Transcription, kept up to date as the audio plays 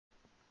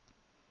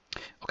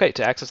Okay,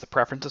 to access the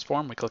Preferences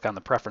form, we click on the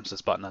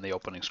Preferences button on the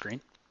opening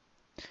screen.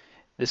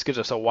 This gives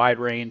us a wide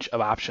range of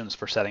options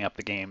for setting up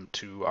the game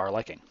to our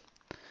liking.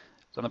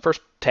 So in the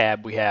first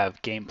tab, we have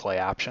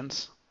Gameplay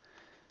Options.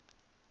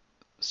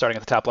 Starting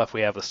at the top left,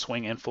 we have the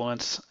Swing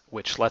Influence,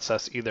 which lets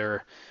us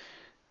either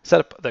set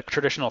up the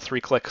traditional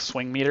 3-click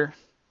swing meter,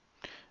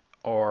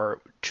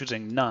 or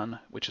choosing None,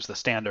 which is the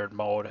standard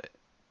mode.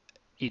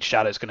 Each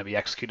shot is going to be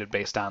executed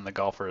based on the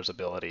golfer's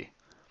ability.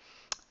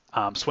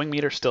 Swing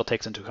meter still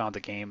takes into account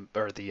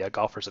the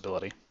golfer's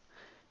ability,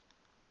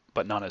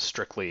 but None is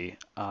strictly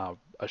a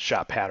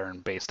shot pattern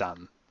based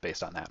on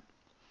that.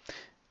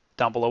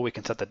 Down below, we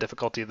can set the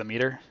difficulty of the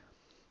meter.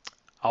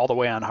 All the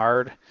way on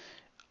hard,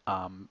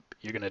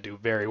 you're going to do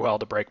very well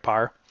to break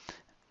par,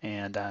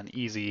 and on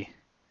easy,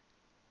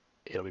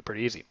 it'll be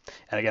pretty easy.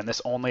 And again,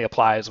 this only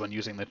applies when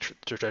using the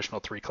traditional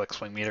 3-click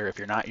swing meter. If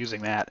you're not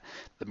using that,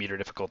 the meter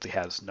difficulty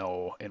has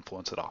no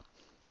influence at all.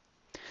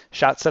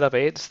 Shot setup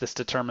aids, this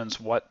determines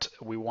what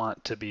we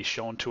want to be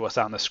shown to us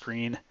on the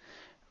screen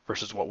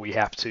versus what we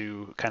have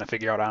to kind of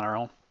figure out on our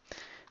own.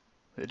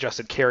 The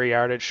adjusted carry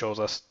yardage shows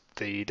us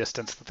the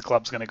distance that the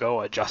club's going to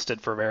go,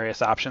 adjusted for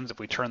various options. If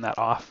we turn that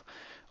off,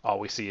 all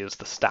we see is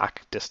the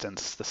stock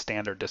distance, the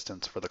standard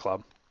distance for the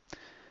club.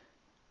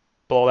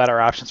 Below that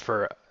are options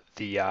for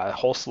the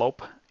hole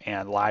slope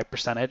and lie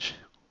percentage,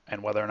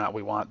 and whether or not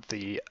we want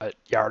the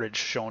yardage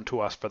shown to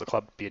us for the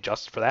club to be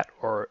adjusted for that,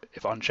 or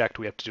if unchecked,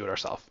 we have to do it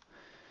ourselves.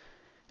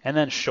 And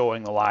then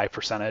showing the lie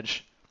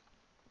percentage.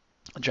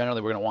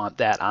 Generally, we're going to want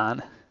that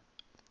on,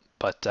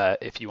 but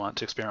if you want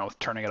to experiment with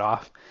turning it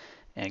off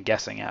and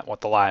guessing at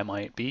what the lie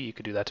might be, you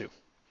could do that too.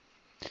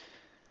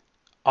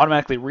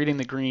 Automatically reading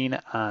the green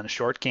on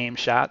short game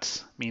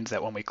shots means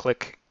that when we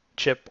click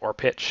chip or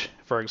pitch,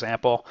 for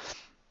example,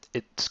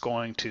 it's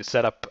going to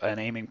set up an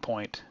aiming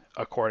point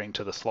according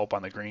to the slope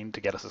on the green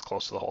to get us as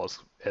close to the hole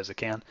as it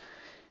can.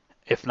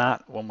 If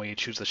not, when we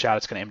choose the shot,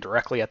 it's going to aim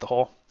directly at the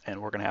hole, and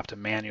we're going to have to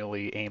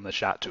manually aim the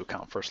shot to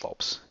account for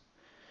slopes.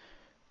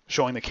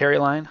 Showing the carry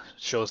line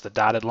shows the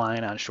dotted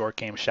line on short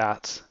game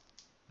shots.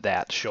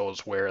 That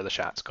shows where the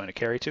shot's going to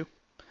carry to.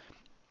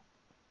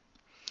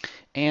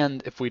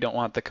 And if we don't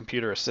want the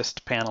computer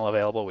assist panel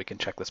available, we can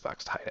check this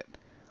box to hide it.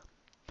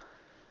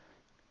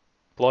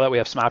 Below that, we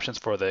have some options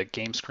for the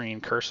game screen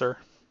cursor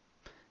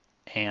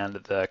and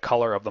the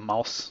color of the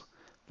mouse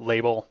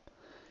label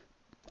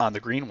on the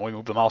green. When we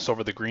move the mouse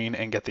over the green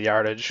and get the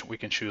yardage, we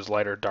can choose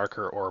lighter,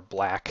 darker, or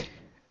black,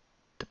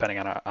 depending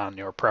on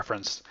your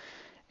preference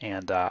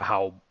and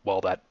how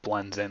well that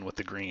blends in with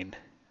the green.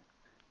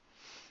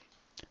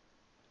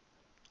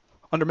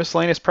 Under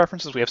miscellaneous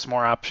preferences, we have some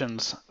more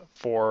options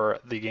for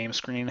the game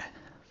screen.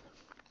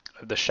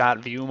 The shot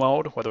view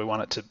mode, whether we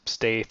want it to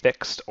stay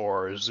fixed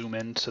or zoom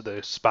in to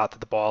the spot that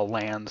the ball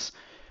lands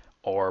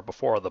or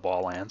before the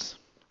ball lands.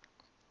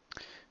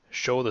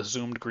 Show the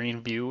zoomed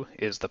green view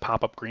is the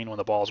pop-up green when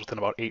the ball is within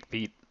about 8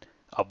 feet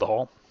of the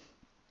hole.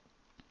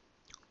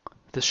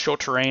 This show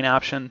terrain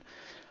option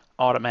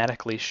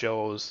automatically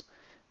shows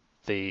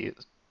the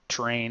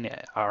terrain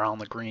around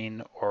the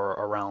green or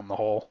around the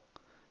hole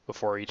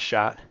before each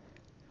shot.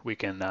 We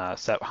can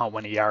set how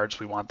many yards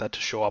we want that to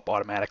show up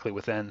automatically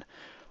within,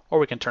 or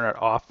we can turn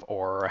it off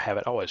or have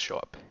it always show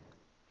up.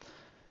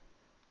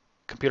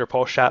 Computer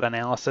post-shot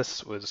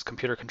analysis with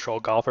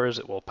computer-controlled golfers.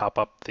 It will pop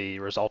up the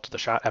result of the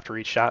shot after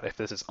each shot. If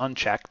this is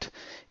unchecked,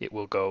 it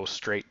will go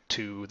straight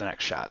to the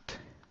next shot.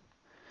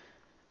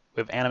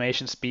 We have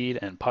animation speed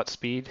and putt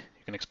speed.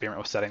 You can experiment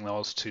with setting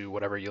those to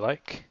whatever you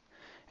like.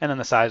 And then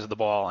the size of the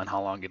ball and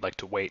how long you'd like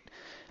to wait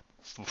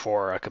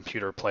before a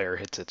computer player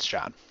hits its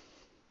shot.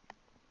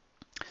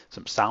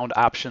 Some sound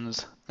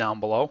options down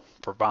below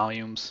for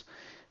volumes,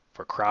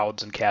 for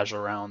crowds and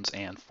casual rounds,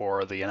 and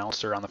for the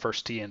announcer on the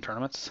first tee in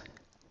tournaments.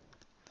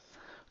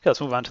 Okay,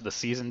 let's move on to the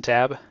season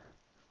tab.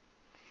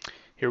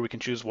 Here we can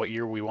choose what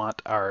year we want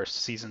our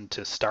season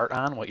to start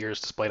on, what year is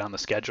displayed on the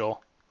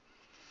schedule,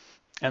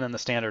 and then the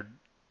standard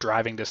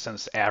driving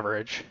distance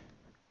average,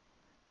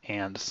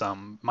 and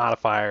some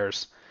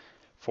modifiers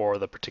for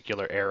the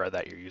particular era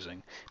that you're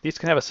using. These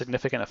can have a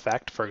significant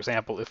effect. For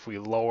example, if we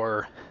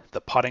lower the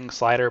putting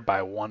slider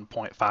by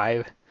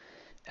 1.5,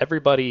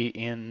 everybody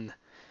in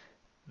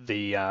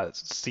the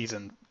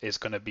season is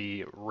going to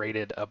be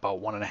rated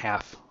about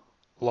 1.5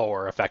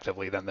 lower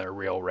effectively than their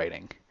real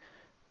rating.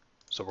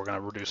 So we're going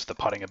to reduce the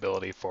putting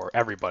ability for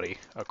everybody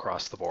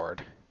across the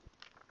board.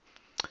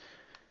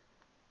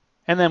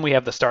 And then we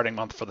have the starting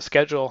month for the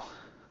schedule,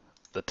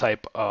 the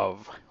type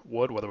of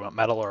wood, whether we want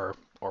metal or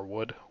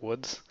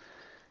woods,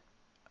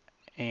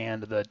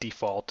 and the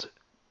default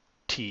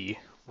tee,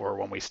 or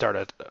when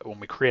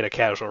we create a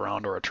casual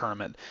round or a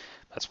tournament,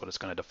 that's what it's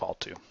going to default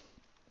to.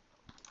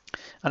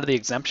 Under the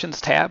exemptions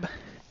tab,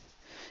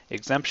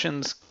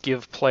 exemptions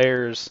give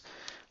players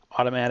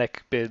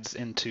automatic bids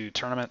into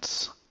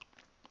tournaments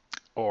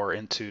or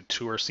into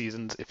tour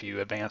seasons if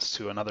you advance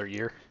to another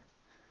year.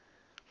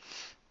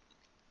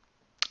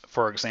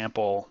 For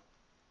example,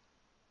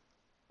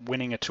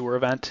 winning a tour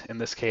event, in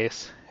this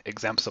case,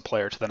 exempts a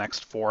player to the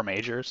next 4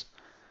 majors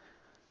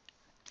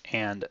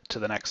and to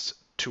the next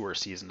tour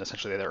season.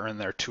 Essentially, they earn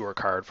their tour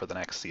card for the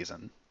next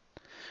season.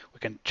 We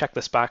can check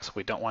this box if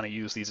we don't want to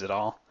use these at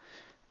all.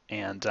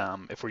 And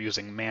if we're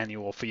using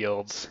manual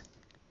fields,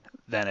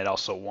 then it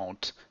also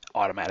won't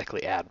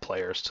automatically add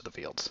players to the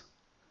fields.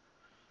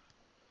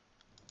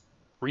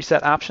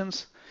 Reset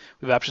options.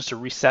 We have options to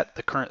reset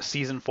the current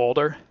season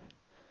folder.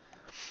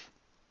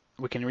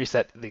 We can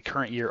reset the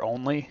current year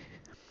only,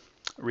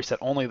 reset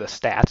only the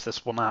stats.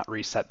 This will not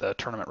reset the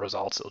tournament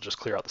results. It'll just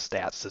clear out the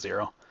stats to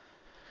 0.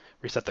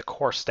 Reset the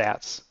core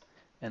stats,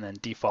 and then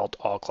default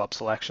all club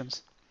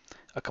selections.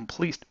 A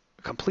complete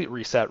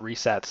reset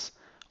resets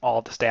all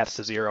of the stats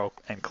to 0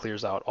 and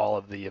clears out all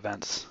of the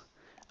events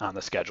on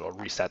the schedule,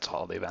 resets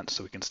all of the events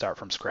so we can start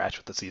from scratch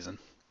with the season.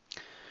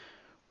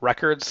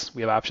 Records,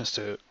 we have options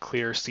to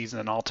clear season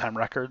and all-time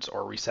records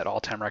or reset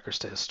all-time records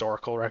to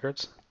historical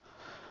records.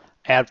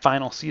 Add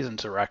final season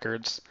to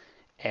records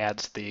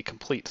adds the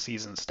complete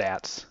season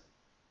stats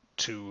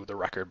to the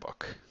record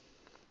book.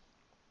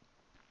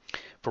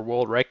 For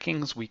world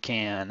rankings, we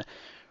can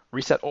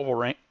reset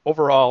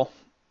overall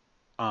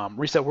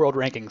reset world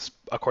rankings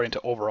according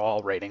to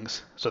overall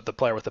ratings. So the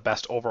player with the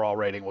best overall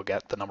rating will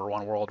get the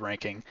 #1 world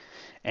ranking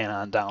and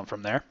on down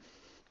from there.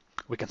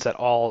 We can set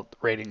all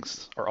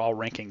ratings or all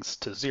rankings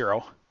to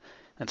 0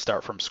 and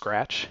start from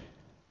scratch.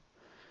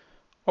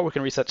 Or we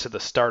can reset to the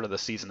start of the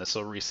season. This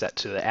will reset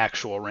to the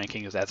actual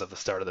rankings as of the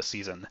start of the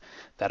season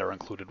that are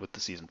included with the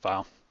season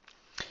file.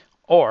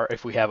 Or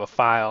if we have a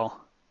file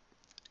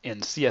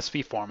in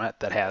CSV format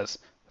that has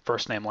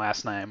first name,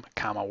 last name,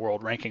 comma,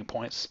 world ranking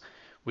points,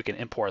 we can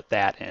import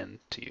that in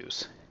to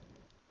use.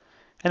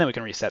 And then we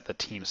can reset the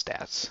team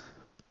stats.